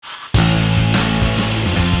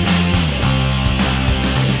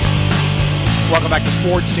Welcome back to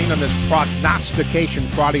Sports Scene on this Prognostication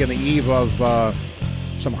Friday on the eve of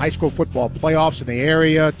some high school football playoffs in the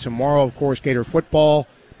area. Tomorrow, of course, Gator football.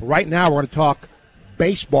 But right now, we're going to talk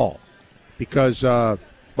baseball because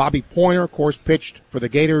Bobby Pointer, of course, pitched for the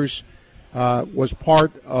Gators, was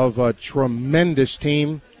part of a tremendous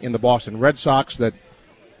team in the Boston Red Sox that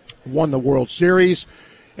won the World Series.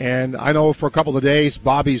 And I know for a couple of days,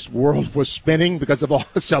 Bobby's world was spinning because of all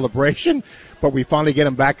the celebration, but we finally get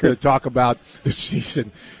him back here to talk about the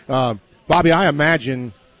season. Bobby, I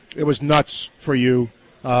imagine it was nuts for you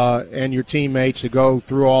and your teammates to go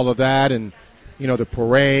through all of that and, you know, the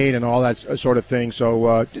parade and all that sort of thing.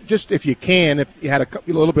 So just if you can, if you had a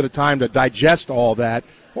little bit of time to digest all that,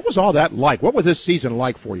 what was all that like? What was this season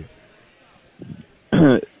like for you?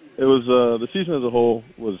 It was the season as a whole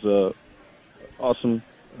was awesome.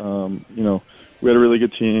 You know, we had a really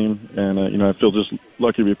good team, and, you know, I feel just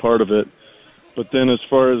lucky to be part of it. But then as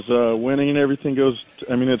far as winning and everything goes,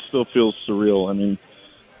 I mean, it still feels surreal. I mean,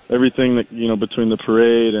 everything that, you know, between the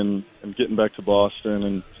parade and getting back to Boston,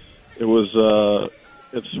 and it was,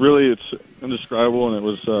 it's indescribable,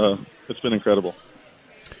 and it's been incredible.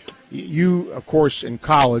 You, of course, in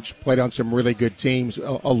college, played on some really good teams.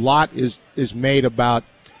 A lot is made about,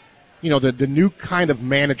 you know, the new kind of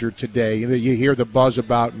manager today. You hear the buzz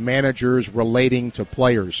about managers relating to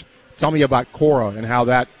players. Tell me about Cora and how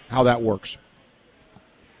that works.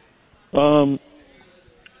 Cora's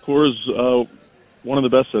one of the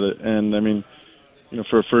best at it, and I mean, you know,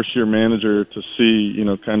 for a first-year manager to see, you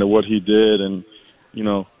know, kind of what he did, and you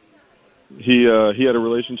know, he had a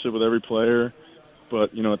relationship with every player,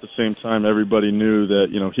 but you know, at the same time, everybody knew that,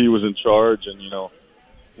 you know, he was in charge, and you know,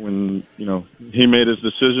 when, you know, he made his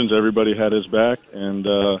decisions, everybody had his back, and,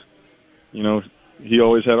 you know, he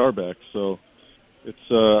always had our back. So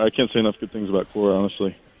it's I can't say enough good things about Cora,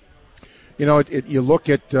 honestly. You know, you look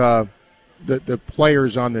at the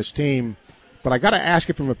players on this team, but I got to ask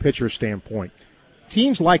you from a pitcher standpoint.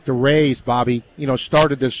 Teams like the Rays, Bobby, you know,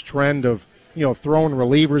 started this trend of, you know, throwing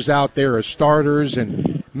relievers out there as starters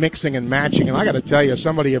and mixing and matching. And I got to tell you,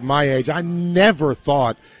 somebody of my age, I never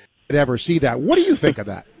thought I'd ever see that. What do you think of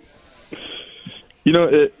that? You know,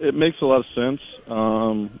 it makes a lot of sense.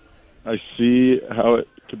 I see how it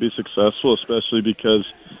could be successful, especially because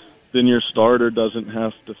then your starter doesn't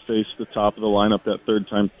have to face the top of the lineup that third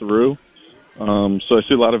time through. So I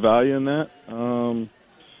see a lot of value in that.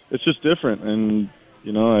 It's just different, and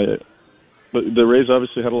you know, but the Rays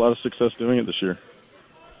obviously had a lot of success doing it this year.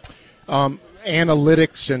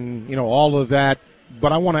 Analytics and, you know, all of that.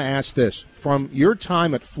 But I want to ask this: from your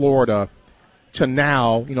time at Florida to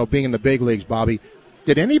now, you know, being in the big leagues, Bobby,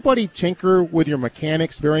 did anybody tinker with your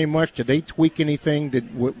mechanics very much? Did they tweak anything?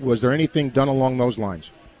 Was there anything done along those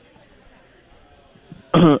lines?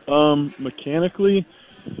 Mechanically,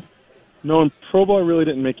 no. In Pro Ball, I really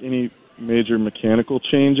didn't make any major mechanical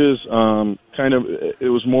changes. It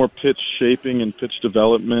was more pitch shaping and pitch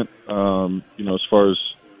development. You know, as far as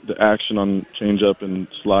the action on changeup and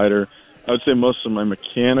slider, I would say most of my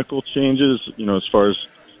mechanical changes, you know, as far as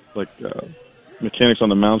like mechanics on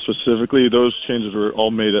the mound specifically, those changes were all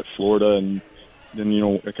made at Florida, and then, you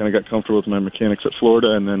know, I kind of got comfortable with my mechanics at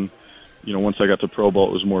Florida, and then, you know, once I got to Pro Ball,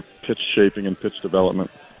 it was more pitch shaping and pitch development.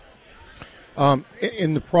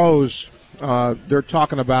 In the pros, they're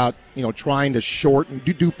talking about, you know, trying to shorten.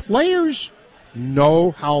 Do players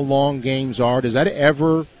know how long games are? Does that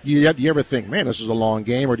ever you ever think, man, this is a long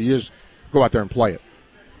game, or do you just go out there and play it?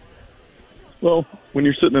 Well, when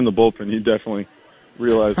you're sitting in the bullpen, you definitely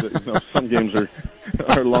realize that, you know, some games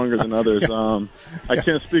are longer than others. I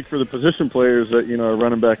can't speak for the position players that, you know, are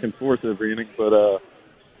running back and forth every inning, but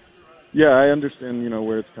yeah, I understand, you know,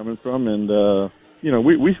 where it's coming from, and you know,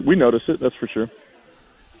 we notice it, that's for sure.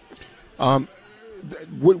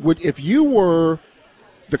 Would if you were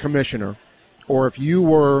the commissioner, or if you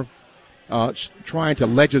were trying to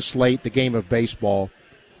legislate the game of baseball,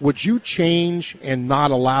 would you change and not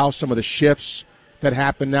allow some of the shifts that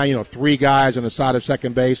happen now, you know, 3 guys on the side of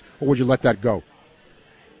second base, or would you let that go?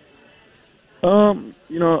 You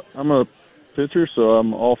know, I'm a pitcher, so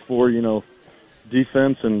I'm all for, you know,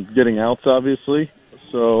 defense and getting outs, obviously.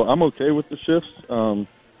 So I'm okay with the shifts. You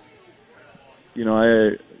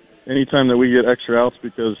know, anytime that we get extra outs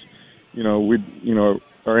because, you know,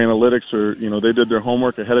 our analytics are, you know, they did their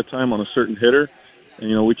homework ahead of time on a certain hitter, and,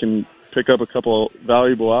 you know, we can pick up a couple of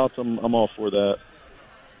valuable outs, I'm all for that.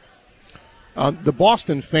 The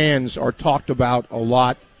Boston fans are talked about a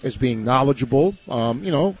lot as being knowledgeable.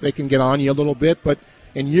 You know, they can get on you a little bit, but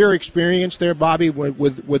in your experience there, Bobby,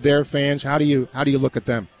 with their fans, how do you look at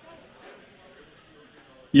them?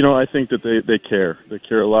 You know, I think that they care. They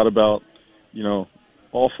care a lot about, you know,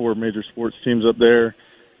 all 4 major sports teams up there,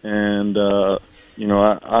 and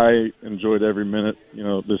I enjoyed every minute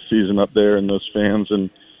this season up there and those fans, and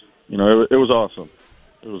it was awesome.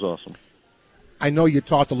 It was awesome. I know you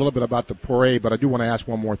talked a little bit about the parade, but I do want to ask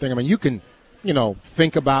one more thing. I mean, you can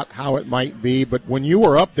think about how it might be, but when you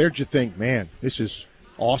were up there, did you think, man, this is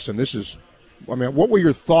awesome? What were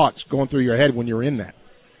your thoughts going through your head when you were in that?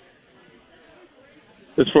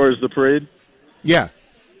 As far as the parade? Yeah.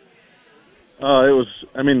 I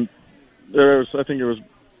think there was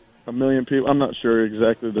 1 million people. I'm not sure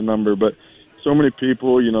exactly the number, but so many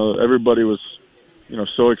people, everybody was,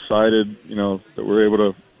 so excited, that we're able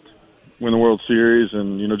to win the World Series,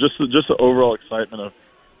 and, just the overall excitement of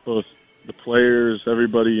both the players,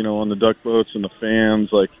 everybody, on the duck boats and the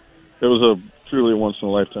fans. Like, it was truly a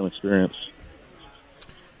once-in-a-lifetime experience.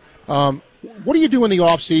 What do you do in the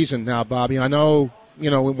off season now, Bobby? I know,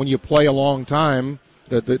 when you play a long time,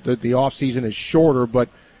 the off season is shorter, but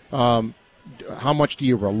how much do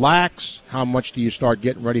you relax? How much do you start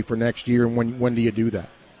getting ready for next year, and when do you do that?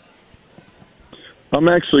 I'm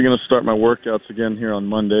actually going to start my workouts again here on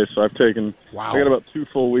Monday, so I've taken Wow. I got about 2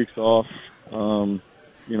 full weeks off, to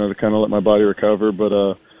kind of let my body recover,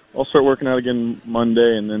 but I'll start working out again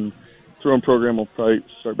Monday, and then throwing program will probably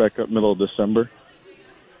start back up middle of December.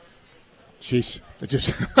 Jeez,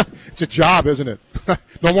 it's a job, isn't it?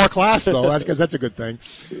 No more class, though, because that's a good thing.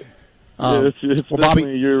 It's definitely Bobby,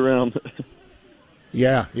 year-round.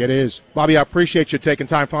 Yeah, it is. Bobby, I appreciate you taking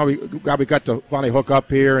time. Glad we got to finally hook up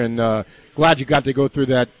here, and glad you got to go through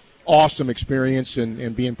that awesome experience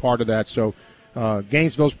and being part of that. So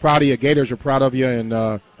Gainesville's proud of you. Gators are proud of you,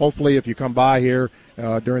 and hopefully if you come by here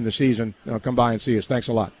during the season, come by and see us. Thanks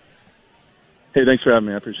a lot. Hey, thanks for having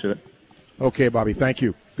me. I appreciate it. Okay, Bobby, thank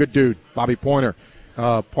you. Good dude. Bobby Pointer,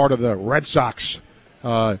 part of the Red Sox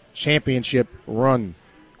championship run.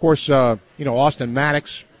 Of course, Austin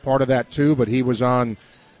Maddox, part of that too, but he was on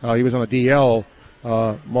the DL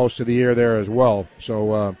most of the year there as well.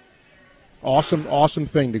 So awesome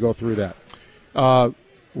thing to go through that.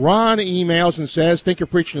 Ron emails and says, think you're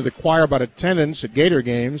preaching to the choir about attendance at Gator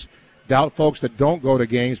games. Doubt folks that don't go to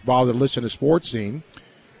games bother to listen to Sports Scene,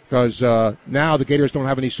 because now the Gators don't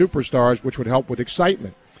have any superstars, which would help with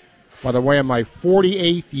excitement. By the way, in my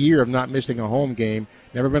 48th year of not missing a home game,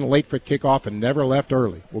 never been late for kickoff and never left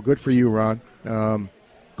early. Well, good for you, Ron.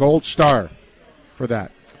 Gold star for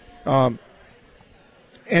that. And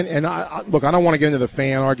I look, I don't want to get into the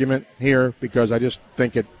fan argument here because I just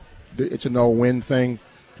think it's a no-win thing.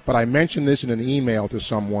 But I mentioned this in an email to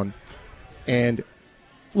someone, and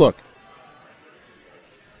look,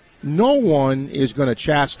 no one is going to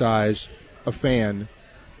chastise a fan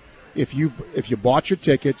if you bought your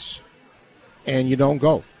tickets and you don't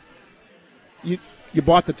go. You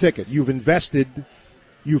bought the ticket. You've invested.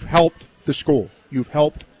 You've helped the school. You've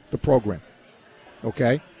helped the program.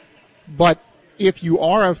 Okay? But if you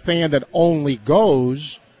are a fan that only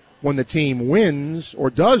goes when the team wins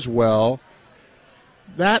or does well,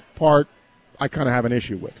 that part I kind of have an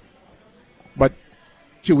issue with. But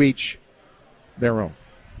to each their own.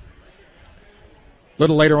 A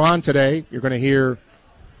little later on today, you're going to hear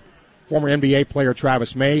former NBA player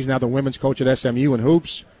Travis Mays, now the women's coach at SMU in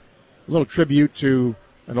hoops. A little tribute to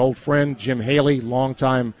an old friend, Jim Haley,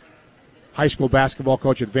 longtime high school basketball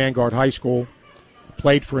coach at Vanguard High School.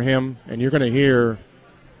 Played for him, and you're going to hear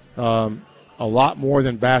a lot more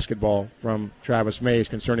than basketball from Travis Mays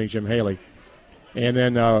concerning Jim Haley. And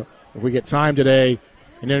then if we get time today,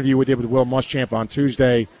 an interview we did with Will Muschamp on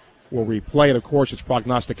Tuesday. We'll replay it. Of course, it's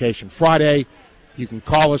Prognostication Friday. You can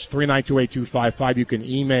call us, 392-8255. You can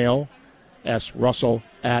email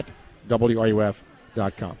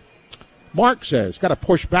srussell@wruf.com. Mark says, got to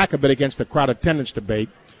push back a bit against the crowd attendance debate.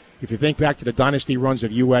 If you think back to the dynasty runs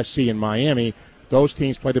of USC and Miami, those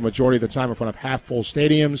teams played the majority of the time in front of half-full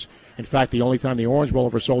stadiums. In fact, the only time the Orange Bowl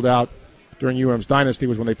ever sold out during UM's dynasty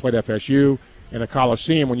was when they played FSU in the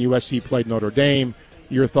Coliseum when USC played Notre Dame.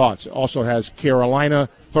 Your thoughts? Also has Carolina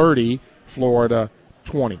 30, Florida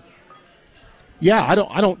 20. Yeah,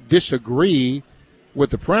 I don't disagree with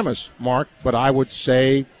the premise, Mark, but I would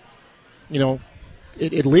say,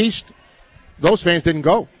 at least those fans didn't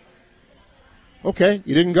go. Okay,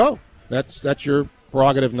 you didn't go. That's your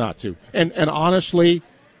prerogative not to. And honestly,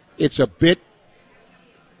 it's a bit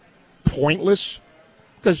pointless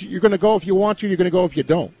because you're going to go if you want to, you're going to go if you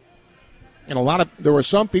don't. And there were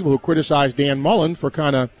some people who criticized Dan Mullen for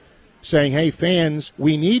kind of saying, hey, fans,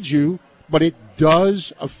 we need you, but it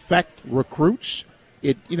does affect recruits.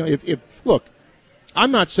 Look,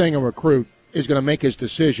 I'm not saying a recruit is going to make his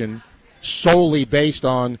decision solely based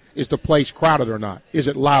on is the place crowded or not, is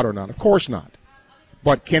it loud or not. Of course not.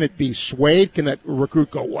 But can it be swayed? Can that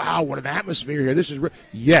recruit go, wow, what an atmosphere here? This is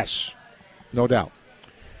yes, no doubt.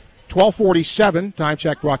 12:47, time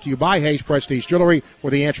check brought to you by Hayes Prestige Jewelry,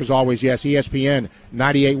 where the answer is always yes. ESPN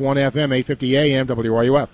 98.1 FM, 850 AM, WRUF.